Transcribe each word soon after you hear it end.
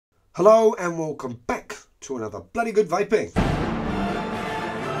Hello and welcome back to another bloody good vaping.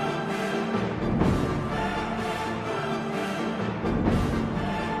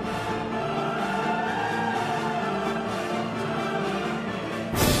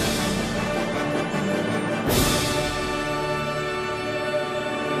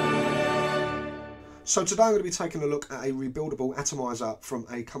 So today I'm going to be taking a look at a rebuildable atomizer from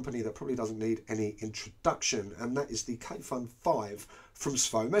a company that probably doesn't need any introduction, and that is the Kayfun 5 from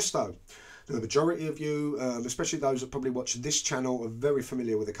Svoe mesto. Now, the majority of you, especially those that probably watch this channel, are very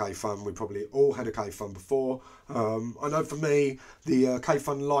familiar with the Kayfun. We probably all had a Kayfun before. I know for me, the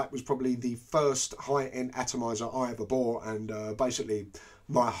Kayfun Lite was probably the first high-end atomizer I ever bought, and basically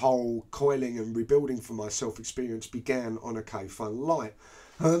my whole coiling and rebuilding for myself experience began on a Kayfun Lite.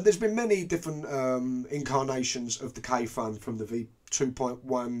 There's been many different incarnations of the Kayfun, from the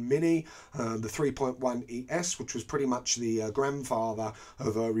V2.1 Mini, the 3.1 ES, which was pretty much the grandfather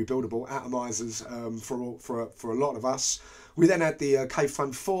of rebuildable atomizers for a lot of us. We then had the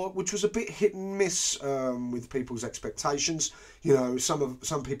Kayfun 4, which was a bit hit and miss with people's expectations. You know,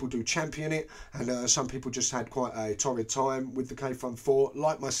 some people do champion it, and some people just had quite a torrid time with the Kayfun 4.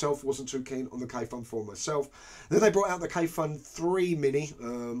 Like myself, wasn't too keen on the Kayfun 4 myself. Then they brought out the Kayfun 3 Mini,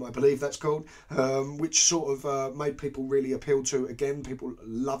 I believe that's called, which sort of made people really appeal to. Again, people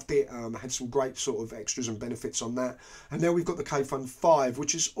loved it, had some great sort of extras and benefits on that. And now we've got the Kayfun 5,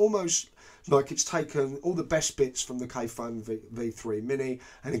 which is almost like it's taken all the best bits from the Kayfun V3 Mini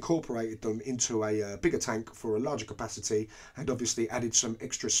and incorporated them into a bigger tank for a larger capacity, and obviously added some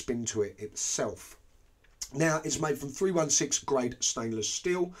extra spin to it itself. Now, it's made from 316 grade stainless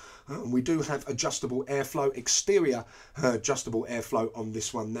steel. We do have adjustable airflow, exterior adjustable airflow on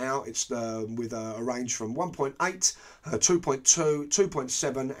this one now. It's with a range from 1.8, 2.2,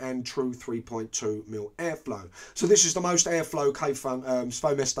 2.7 and true 3.2 mil airflow. So this is the most airflow Kayfun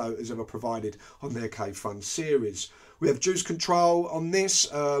Svoe mesto has ever provided on their Kayfun series. We have juice control on this,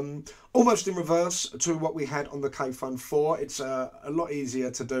 almost in reverse to what we had on the Kayfun 4. It's a lot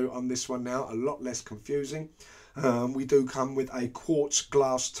easier to do on this one now, a lot less confusing. We do come with a quartz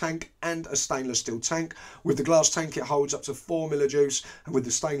glass tank and a stainless steel tank. With the glass tank it holds up to 4 millijuice, and with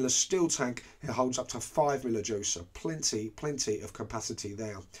the stainless steel tank it holds up to 5 millijuice, so plenty of capacity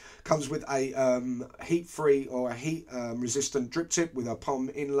there. Comes with a heat-free or a heat-resistant drip tip with a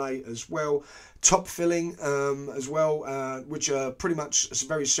POM inlay as well. Top filling as well, which are pretty much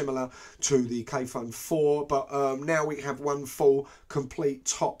very similar to the Kayfun 4, but now we have one full complete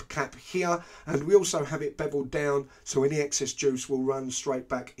top cap here, and we also have it beveled down so any excess juice will run straight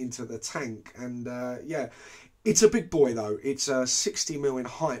back into the tank. And yeah, it's a big boy though. It's 60 mil in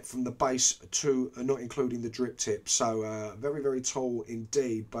height from the base to not including the drip tip, so very tall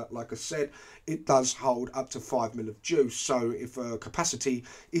indeed. But like I said, it does hold up to 5 mil of juice, so if capacity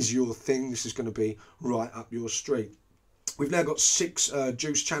is your thing, this is going to be right up your street. We've now got 6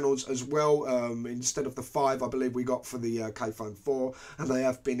 juice channels as well, instead of the 5 I believe we got for the Kayfun 4, and they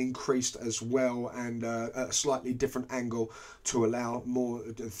have been increased as well, and at a slightly different angle to allow more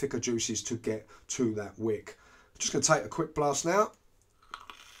thicker juices to get to that wick. Just going to take a quick blast now.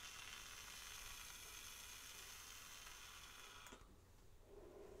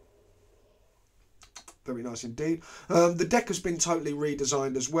 Very nice indeed. The deck has been totally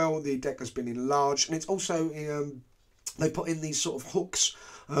redesigned as well. The deck has been enlarged, and it's also they put in these sort of hooks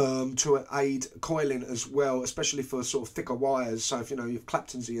to aid coiling as well, especially for sort of thicker wires. So if you know your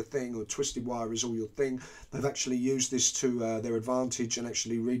Claptons are your thing, or twisted wire is all your thing, they've actually used this to their advantage and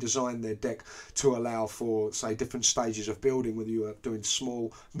actually redesigned their deck to allow for, say, different stages of building, whether you are doing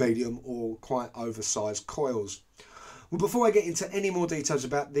small, medium or quite oversized coils. Well, before I get into any more details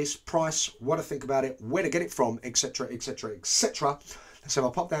about this, price, what I think about it, where to get it from, etc, etc, etc, let's have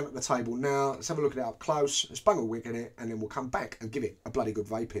a pop down at the table now. Let's have a look at it up close. Let's bung a wig in it, and then we'll come back and give it a bloody good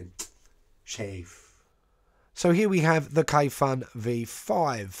vaping. Shave. So here we have the Kayfun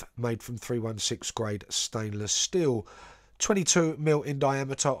V5, made from 316 grade stainless steel. 22 mil in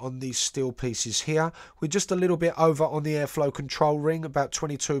diameter on these steel pieces here. We're just a little bit over on the airflow control ring, about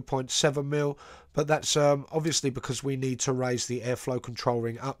 22.7 mil, but that's obviously because we need to raise the airflow control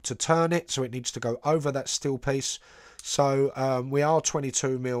ring up to turn it, so it needs to go over that steel piece. So we are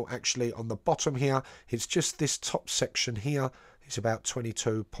 22 mil actually on the bottom here. It's just this top section here is about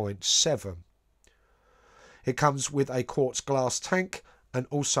 22.7. It comes with a quartz glass tank and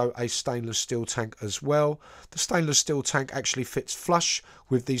also a stainless steel tank as well. The stainless steel tank actually fits flush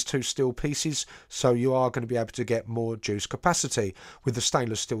with these two steel pieces, so you are going to be able to get more juice capacity. With the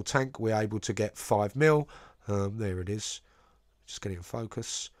stainless steel tank we're able to get 5 mil. There it is, just get it in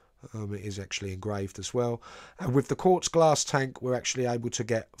focus. It is actually engraved as well. And with the quartz glass tank, we're actually able to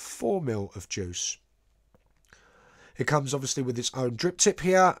get 4 ml of juice. It comes obviously with its own drip tip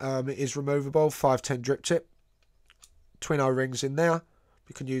here. It is removable, 510 drip tip. Twin O-rings in there.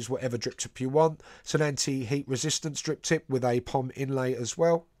 You can use whatever drip tip you want. It's an anti-heat resistance drip tip with a POM inlay as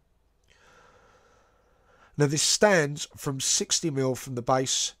well. Now this stands from 60 ml from the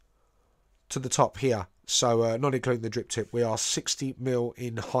base to the top here. So not including the drip tip, we are 60 ml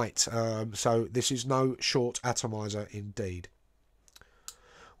in height. So this is no short atomizer indeed.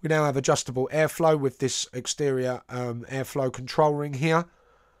 We now have adjustable airflow with this exterior airflow control ring here.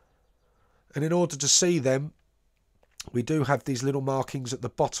 And in order to see them, we do have these little markings at the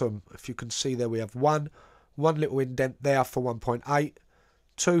bottom. If you can see there, we have one little indent there for 1.8,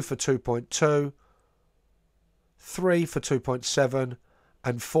 2 for 2.2, 3 for 2.7,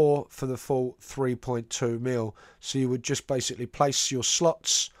 and 4 for the full 3.2 mil. So you would just basically place your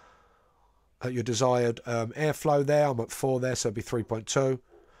slots at your desired airflow there. I'm at 4 there, so it'd be 3.2,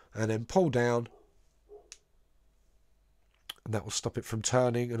 and then pull down, and that will stop it from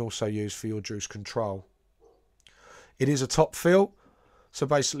turning, and also used for your juice control. It is a top fill, so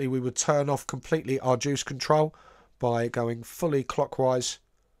basically we would turn off completely our juice control by going fully clockwise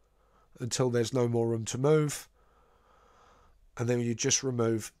until there's no more room to move. And then you just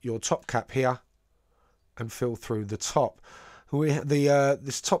remove your top cap here and fill through the top.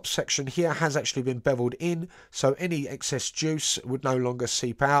 This top section here has actually been beveled in, so any excess juice would no longer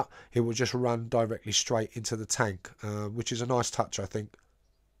seep out. It will just run directly straight into the tank, which is a nice touch, I think.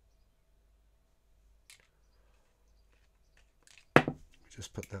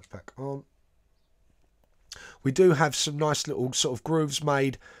 Just put that back on. We do have some nice little sort of grooves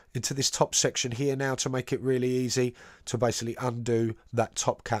made into this top section here now to make it really easy to basically undo that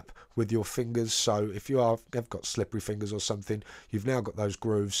top cap with your fingers. So if you have got slippery fingers or something, you've now got those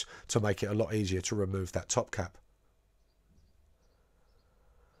grooves to make it a lot easier to remove that top cap.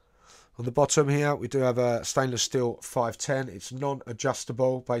 On the bottom here, we do have a stainless steel 510. It's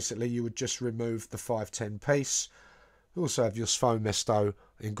non-adjustable. Basically, you would just remove the 510 piece. You also have your Svoe mesto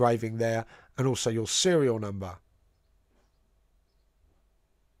engraving there, and also your serial number.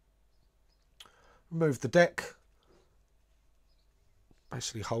 Remove the deck.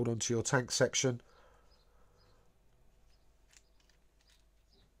 Basically hold onto your tank section.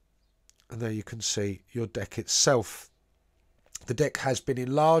 And there you can see your deck itself. The deck has been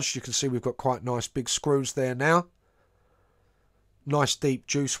enlarged. You can see we've got quite nice big screws there now. Nice deep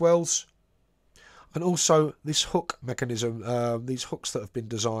juice wells. And also this hook mechanism, these hooks that have been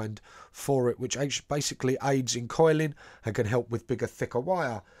designed for it, which basically aids in coiling and can help with bigger, thicker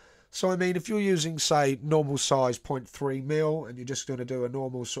wire. So I mean, if you're using, say, normal size 0.3 mil and you're just going to do a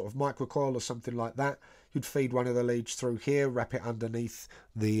normal sort of microcoil or something like that, you'd feed one of the leads through here, wrap it underneath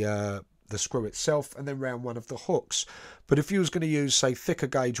the screw itself, and then round one of the hooks. But if you was going to use, say, thicker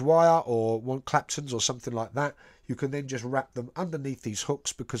gauge wire or want Claptons or something like that, you can then just wrap them underneath these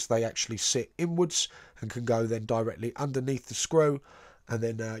hooks because they actually sit inwards and can go then directly underneath the screw, and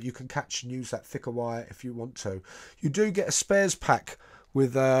then you can catch and use that thicker wire if you want to. You do get a spares pack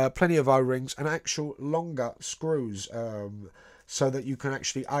with plenty of O-rings and actual longer screws, so that you can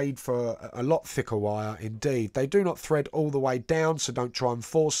actually aid for a lot thicker wire indeed. They do not thread all the way down, so don't try and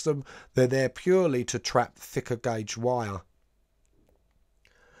force them. They're there purely to trap thicker gauge wire.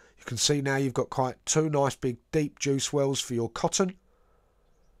 You can see now you've got quite two nice big deep juice wells for your cotton,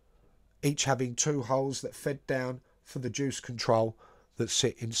 each having two holes that fed down for the juice control that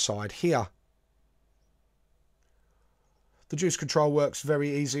sit inside here. The juice control works very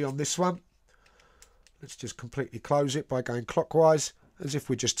easy on this one. Let's just completely close it by going clockwise, as if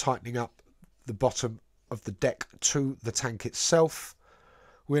we're just tightening up the bottom of the deck to the tank itself.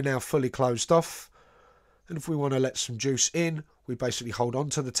 We're now fully closed off, and if we want to let some juice in, we basically hold on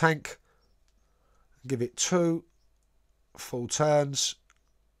to the tank, give it 2 full turns,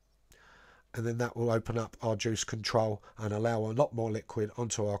 and then that will open up our juice control and allow a lot more liquid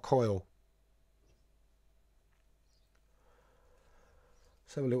onto our coil.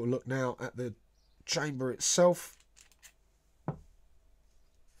 Let's have a little look now at the chamber itself.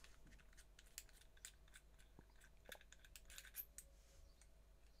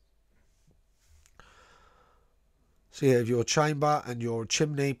 So you have your chamber and your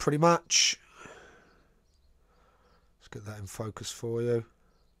chimney pretty much. Let's get that in focus for you.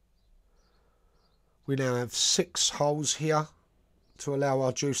 We now have 6 holes here to allow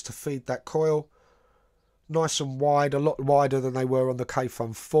our juice to feed that coil. Nice and wide, a lot wider than they were on the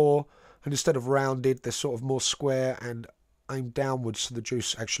Kayfun 4. And instead of rounded, they're sort of more square and aimed downwards, so the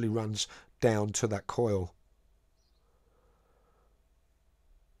juice actually runs down to that coil.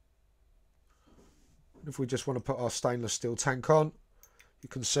 If we just want to put our stainless steel tank on, you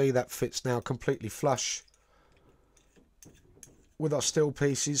can see that fits now completely flush with our steel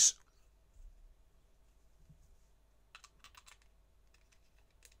pieces.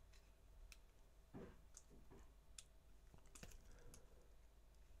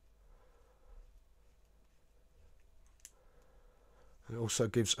 It also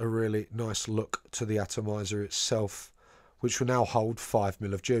gives a really nice look to the atomizer itself, which will now hold 5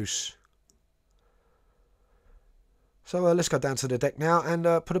 ml of juice. So let's go down to the deck now and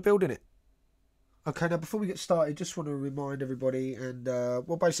put a build in it. Okay, now before we get started, just want to remind everybody, and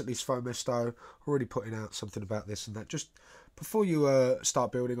well, basically Svoe Mesto already putting out something about this and that. Just before you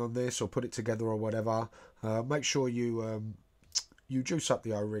start building on this or put it together or whatever, make sure you juice up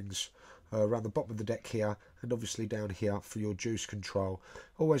the O-rings around the bottom of the deck here, and obviously down here for your juice control.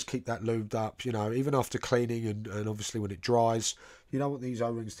 Always keep that lubed up, you know, even after cleaning and obviously when it dries. You don't want these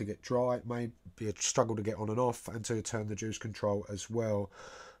O-rings to get dry. It may be a struggle to get on and off, and to turn the juice control as well.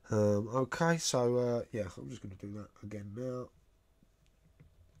 Okay, so yeah, I'm just going to do that again now.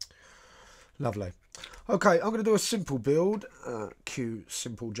 Lovely. Okay, I'm going to do a simple build. Cue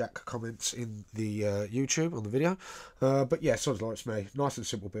Simple Jack comments in the YouTube on the video. But yeah, sounds like it's me. Nice and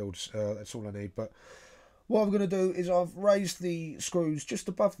simple builds. That's all I need. But what I'm going to do is I've raised the screws just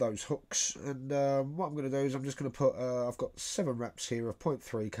above those hooks. And what I'm going to do is I'm just going to put, I've got 7 wraps here of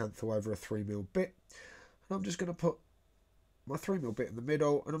 0.3 canthal over a 3mm bit. And I'm just going to put my 3mm bit in the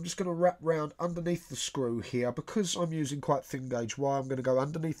middle, and I'm just going to wrap round underneath the screw here. Because I'm using quite thin gauge wire, I'm going to go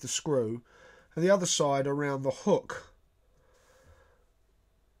underneath the screw and the other side around the hook.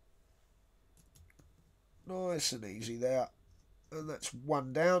 Nice and easy there. And that's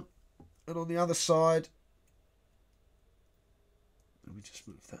one down. And on the other side, let me just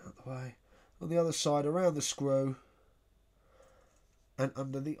move that out of the way. On the other side around the screw and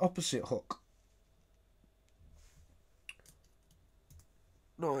under the opposite hook.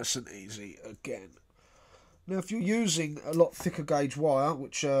 Nice and easy again. Now, if you're using a lot thicker gauge wire,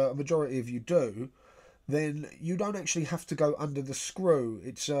 which a majority of you do, then you don't actually have to go under the screw.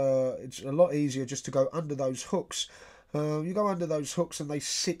 It's a lot easier just to go under those hooks. You go under those hooks and they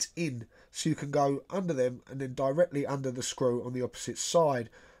sit in, so you can go under them and then directly under the screw on the opposite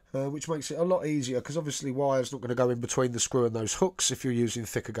side, which makes it a lot easier, because obviously wire's not going to go in between the screw and those hooks if you're using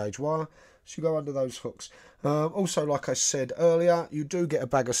thicker gauge wire. So you go under those hooks. Also, like I said earlier, you do get a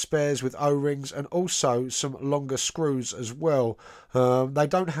bag of spares with O-rings and also some longer screws as well. They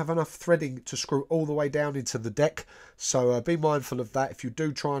don't have enough threading to screw all the way down into the deck, so be mindful of that. If you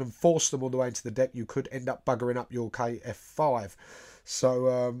do try and force them all the way into the deck, you could end up buggering up your KF5.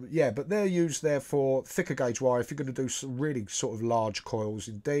 So yeah, but they're used there for thicker gauge wire. If you're going to do some really sort of large coils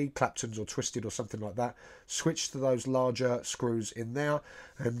indeed, Claptons or twisted or something like that, switch to those larger screws in there,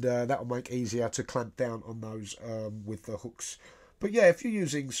 and that will make easier to clamp down on those with the hooks. But yeah, if you're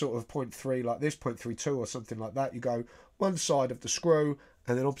using sort of 0.3 like this, 0.32 or something like that, you go one side of the screw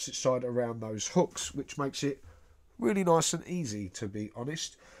and then opposite side around those hooks, which makes it really nice and easy, to be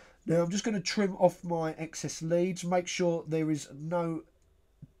honest. Now I'm just going to trim off my excess leads, make sure there is no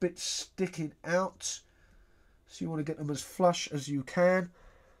bits sticking out. So you want to get them as flush as you can.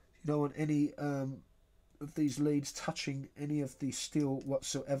 You don't want any of these leads touching any of the steel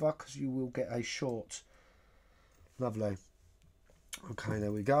whatsoever, because you will get a short. Lovely. Okay,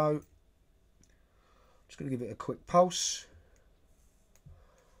 there we go. Just going to give it a quick pulse.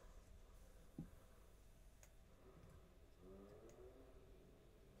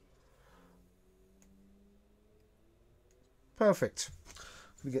 Perfect.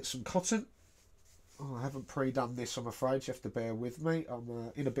 I'm going to get some cotton. Oh, I haven't pre-done this, I'm afraid. You have to bear with me.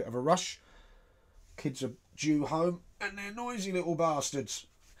 I'm in a bit of a rush. Kids are due home and they're noisy little bastards.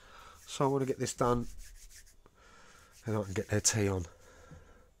 So I want to get this done and I can get their tea on.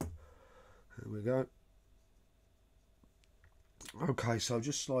 There we go. Okay, so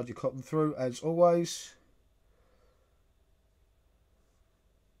just slide your cotton through as always.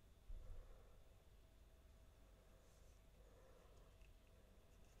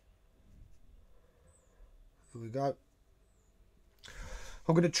 There we go.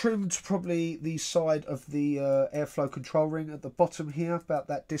 I'm going to trim to probably the side of the airflow control ring at the bottom here, about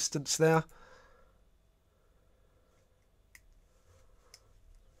that distance there.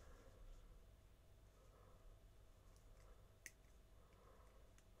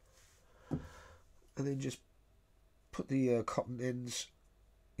 And then just put the cotton ends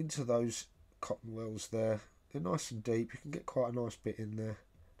into those cotton wells there. They're nice and deep. You can get quite a nice bit in there.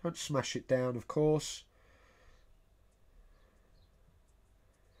 Don't smash it down, of course.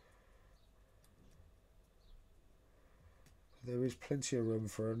 There is plenty of room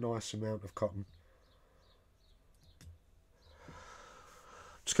for a nice amount of cotton.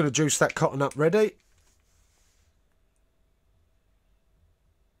 Just going to juice that cotton up ready.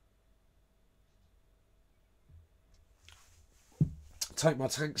 Take my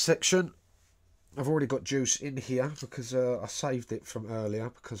tank section. I've already got juice in here because I saved it from earlier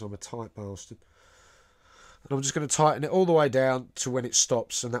because I'm a tight bastard. And I'm just going to tighten it all the way down to when it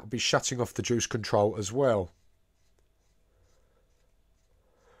stops, and that will be shutting off the juice control as well.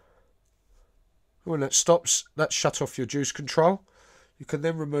 When that stops, that's shut off your juice control. You can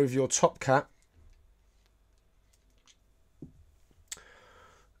then remove your top cap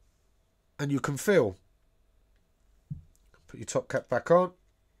and you can fill. Put your top cap back on.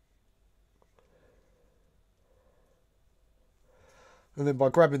 And then by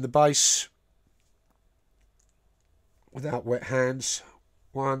grabbing the base without wet hands,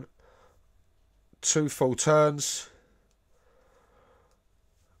 1, 2 full turns,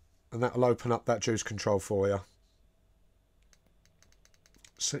 and that'll open up that juice control for you.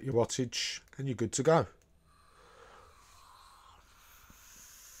 Set your wattage and you're good to go.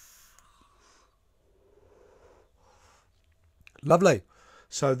 Lovely.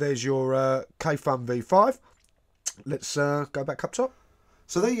 So there's your Kayfun V5. Let's go back up top.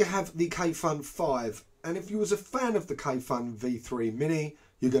 So there you have the Kayfun 5. And if you was a fan of the Kayfun V3 Mini,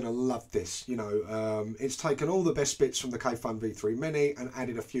 you're going to love this. You know, it's taken all the best bits from the Kayfun V3 Mini and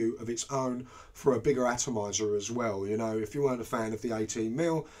added a few of its own for a bigger atomizer as well. You know, if you weren't a fan of the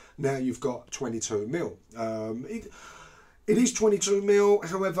 18mm, now you've got 22mm. It is 22mm,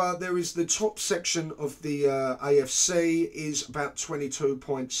 however, there is the top section of the AFC is about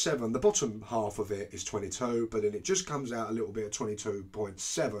 22.7. The bottom half of it is 22, but then it just comes out a little bit at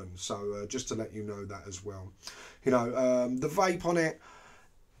 22.7. So just to let you know that as well. You know, the vape on it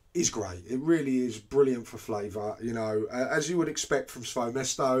is great. It really is brilliant for flavour. You know, as you would expect from Svoe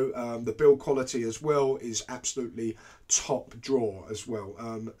mesto, the build quality as well is absolutely top drawer as well.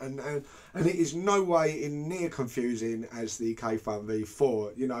 And it is no way in near confusing as the Kayfun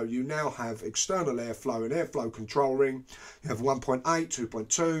V4. You know, you now have external airflow and airflow control ring. You have 1.8, 2.2,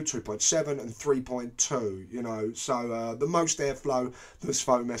 2.7 and 3.2. You know, so the most airflow that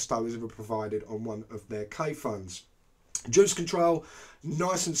Svoe mesto has ever provided on one of their Kayfuns. Juice control,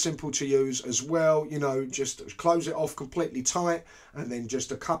 nice and simple to use as well. You know, just close it off completely tight and then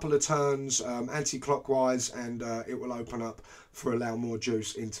just a couple of turns anti-clockwise and it will open up for allow more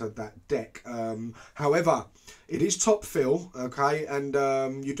juice into that deck. However, it is top fill, okay, and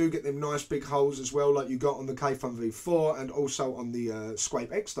you do get them nice big holes as well like you got on the Kayfun V4 and also on the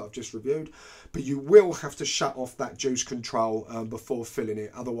Scrape X that I've just reviewed, but you will have to shut off that juice control before filling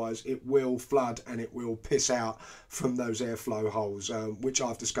it, otherwise it will flood and it will piss out from those airflow holes, which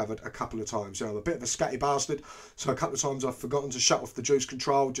I've discovered a couple of times. You know, I'm a bit of a scatty bastard, so a couple of times I've forgotten to shut off the juice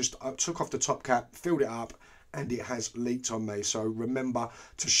control, just took off the top cap, filled it up, and it has leaked on me. So remember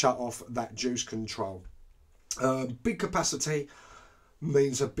to shut off that juice control. Big capacity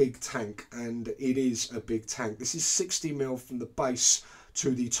means a big tank, and it is a big tank. This is 60mm from the base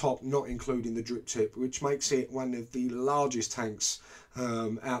to the top, not including the drip tip, which makes it one of the largest tanks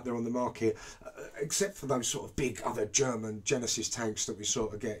out there on the market, except for those sort of big other German Genesis tanks that we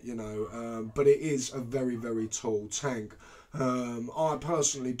sort of get, you know, but it is a very, very tall tank. I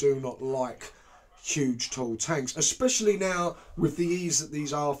personally do not like huge tall tanks, especially now with the ease that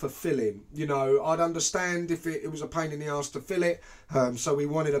these are for filling. You know, I'd understand if it was a pain in the ass to fill it, so we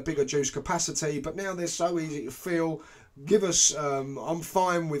wanted a bigger juice capacity, but now they're so easy to fill. Give us, I'm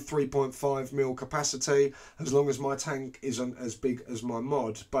fine with 3.5mm capacity as long as my tank isn't as big as my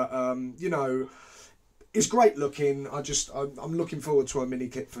mod, but you know, it's great looking. I'm looking forward to a mini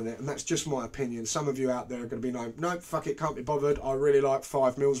kit for it, and that's just my opinion. Some of you out there are going to be like, nope, fuck it, can't be bothered. I really like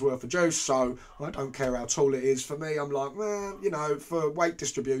 5mm worth of juice, so I don't care how tall it is. For me, I'm like, well, you know, for weight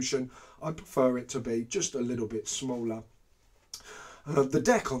distribution, I prefer it to be just a little bit smaller. The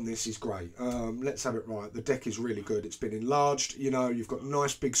deck on this is great. Let's have it right. The deck is really good. It's been enlarged. You know, you've got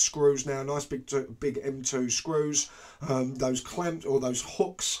nice big screws now, nice big M2 screws. Those clamps or those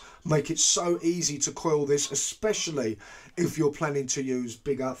hooks make it so easy to coil this, especially if you're planning to use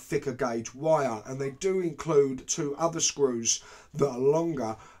bigger, thicker gauge wire. And they do include 2 other screws that are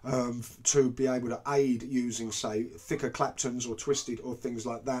longer to be able to aid using, say, thicker Claptons or twisted or things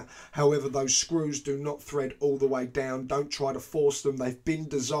like that. However, those screws do not thread all the way down. Don't try to force them. They've been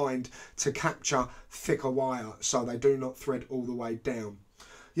designed to capture thicker wire, so they do not thread all the way down.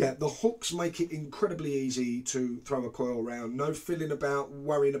 yeah, the hooks make it incredibly easy to throw a coil around. No fiddling about,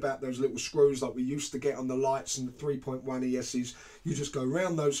 worrying about those little screws like we used to get on the lights and the 3.1 ESs. You just go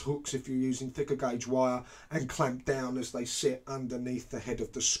around those hooks if you're using thicker gauge wire and clamp down as they sit underneath the head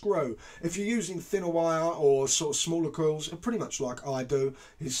of the screw. If you're using thinner wire or sort of smaller coils, pretty much like I do,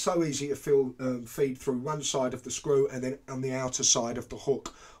 it's so easy to feed through one side of the screw and then on the outer side of the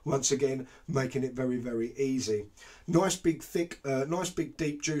hook. Once again, making it very, very easy. Nice big thick, nice big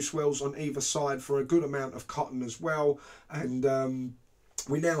deep juice wells on either side for a good amount of cotton as well. And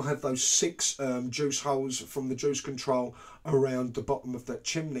we now have those 6 juice holes from the juice control around the bottom of that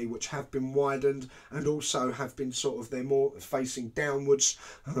chimney, which have been widened and also have been sort of, they're more facing downwards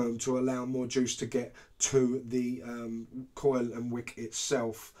to allow more juice to get to the coil and wick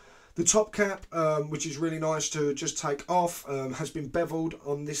itself. The top cap, which is really nice to just take off, has been beveled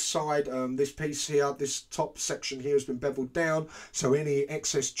on this side. This piece here, this top section here has been beveled down, so any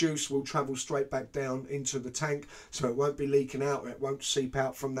excess juice will travel straight back down into the tank, so it won't be leaking out, it won't seep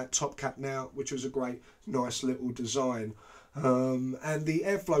out from that top cap now, which was a great, nice little design. And the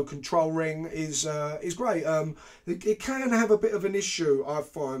airflow control ring is great. It can have a bit of an issue, I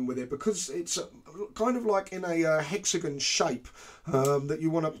find, with it, because it's kind of like in a hexagon shape, that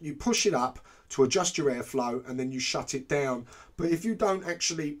you push it up to adjust your airflow and then you shut it down. But if you don't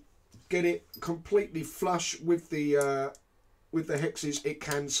actually get it completely flush with the hexes, it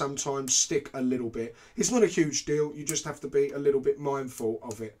can sometimes stick a little bit. It's not a huge deal, you just have to be a little bit mindful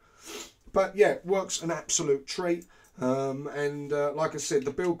of it. But yeah, it works an absolute treat. Like I said,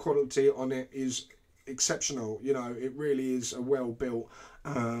 the build quality on it is exceptional. You know, it really is a well built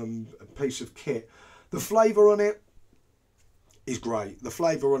piece of kit. The flavour on it is great. The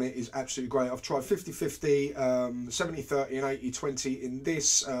flavour on it is absolutely great. I've tried 50-50, 70-30 and 80-20 in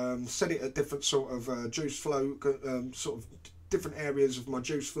this. Set it at different sort of juice flow, sort of different areas of my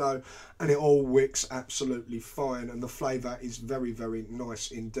juice flow, and it all wicks absolutely fine, and the flavour is very, very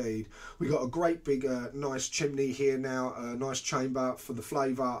nice indeed. We got a great big nice chimney here now, a nice chamber for the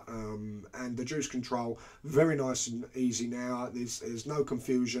flavour, and the juice control very nice and easy now. There's no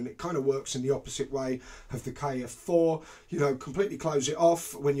confusion. It kind of works in the opposite way of the KF4. You know, completely close it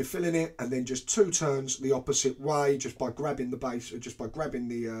off when you're filling it, and then just 2 turns the opposite way just by grabbing the base, or just by grabbing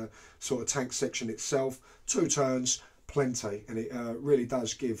the sort of tank section itself. 2 turns, plenty, and it really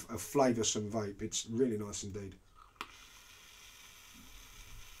does give a flavoursome vape. It's really nice indeed.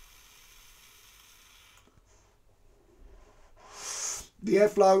 The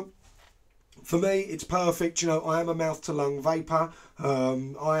airflow, for me, it's perfect. You know, I am a mouth to lung vapor.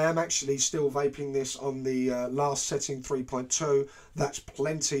 I am actually still vaping this on the last setting, 3.2. That's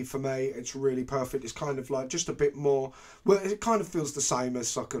plenty for me. It's really perfect. It's kind of like just a bit more, well, it kind of feels the same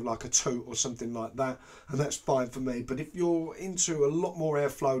as like a toot or something like that, and that's fine for me. But if you're into a lot more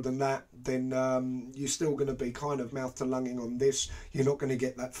airflow than that, then you're still going to be kind of mouth to lunging on this. You're not going to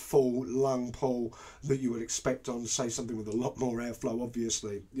get that full lung pull that you would expect on, say, something with a lot more airflow,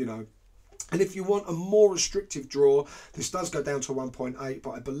 obviously, you know. And if you want a more restrictive draw, this does go down to 1.8,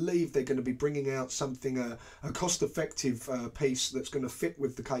 but I believe they're going to be bringing out something, a cost-effective piece that's going to fit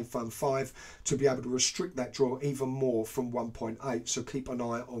with the Kayfun 5 to be able to restrict that draw even more from 1.8. So keep an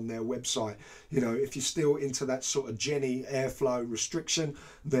eye on their website. You know, if you're still into that sort of Jenny airflow restriction,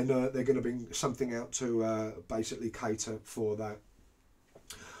 then they're going to bring something out to basically cater for that.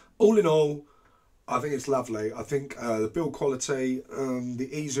 All in all, I think it's lovely. I think the build quality, the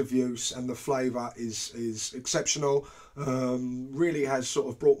ease of use and the flavour is exceptional. Really has sort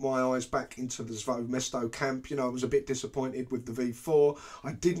of brought my eyes back into the Svoe Mesto camp. You know, I was a bit disappointed with the V4.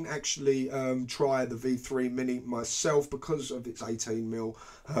 I didn't actually try the V3 Mini myself because of its 18mm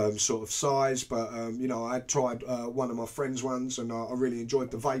sort of size. But, you know, I tried one of my friend's ones and I really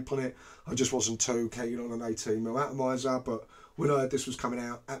enjoyed the vape on it. I just wasn't too keen on an 18mm atomizer, but when I heard this was coming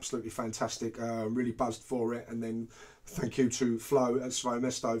out, absolutely fantastic. Really buzzed for it, and then thank you to Flo at Svoe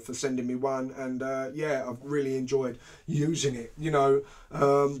Mesto for sending me one, and yeah, I've really enjoyed using it. You know,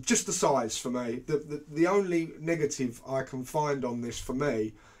 just the size for me. The only negative I can find on this for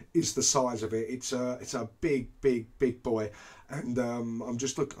me is the size of it. It's a big boy, and I'm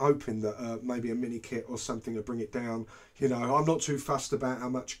just hoping that maybe a mini kit or something will bring it down. You know, I'm not too fussed about how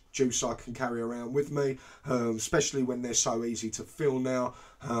much juice I can carry around with me, especially when they're so easy to fill now.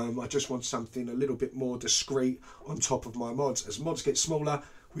 I just want something a little bit more discreet on top of my mods. As mods get smaller,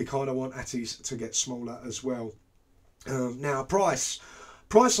 we kind of want Atties to get smaller as well. Now, price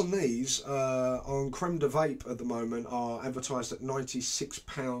on these on Creme de Vape at the moment are advertised at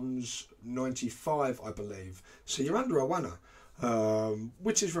 £96.95, I believe. So you're under a £1.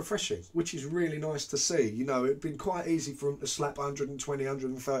 which is refreshing, which is really nice to see. You know, it'd been quite easy for them to slap 120,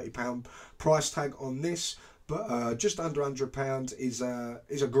 £130 price tag on this, but just under £100 is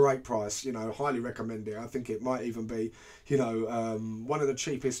a great price. You know, highly recommend it. I think it might even be, you know, one of the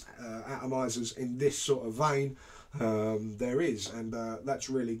cheapest atomizers in this sort of vein there is, and that's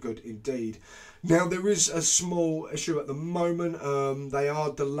really good indeed. Now, there is a small issue at the moment. They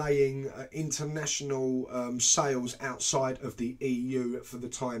are delaying international sales outside of the EU for the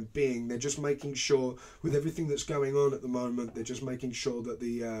time being. They're just making sure, with everything that's going on at the moment, they're just making sure that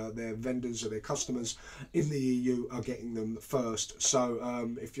their vendors or their customers in the EU are getting them first.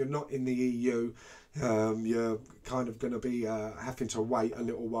 So if you're not in the EU, you're kind of going to be having to wait a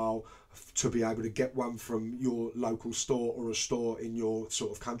little while to be able to get one from your local store or a store in your sort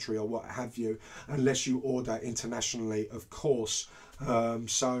of country or what have you, unless you order internationally, of course.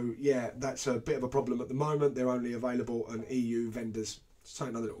 So yeah, that's a bit of a problem at the moment. They're only available on EU vendors. Let's take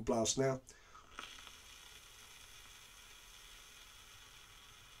another little blast now.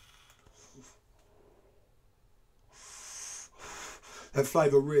 That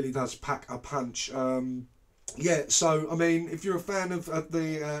flavour really does pack a punch. Yeah, so I mean, if you're a fan of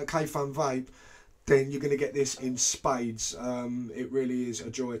the Kayfun vape, then you're going to get this in spades. It really is a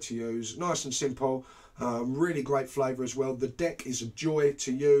joy to use. Nice and simple. Really great flavour as well. The deck is a joy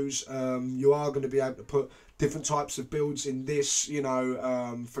to use. You are going to be able to put different types of builds in this, you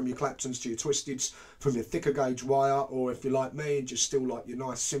know, from your Claptons to your Twisteds, from your thicker gauge wire, or if you're like me and just still like your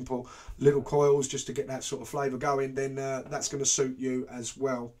nice simple little coils just to get that sort of flavour going, then that's going to suit you as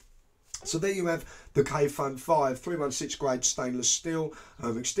well. So there you have the Kayfun 5 316 grade stainless steel,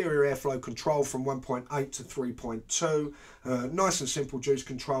 exterior airflow control from 1.8 to 3.2. Nice and simple juice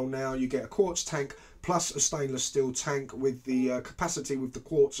control now. You get a quartz tank plus a stainless steel tank with the capacity with the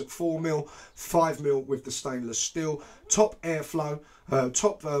quartz at 4mm, 5mm with the stainless steel. Top airflow,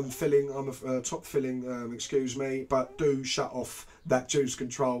 top filling, excuse me, but do shut off that juice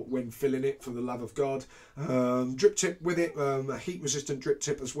control when filling it, for the love of God. Drip tip with it, a heat resistant drip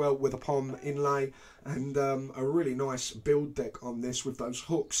tip as well with a POM inlay, and a really nice build deck on this with those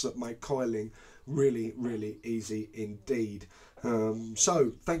hooks that make coiling really, really easy indeed.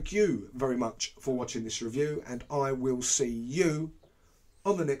 So thank you very much for watching this review, and I will see you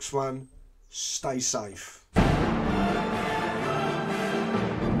on the next one. Stay safe.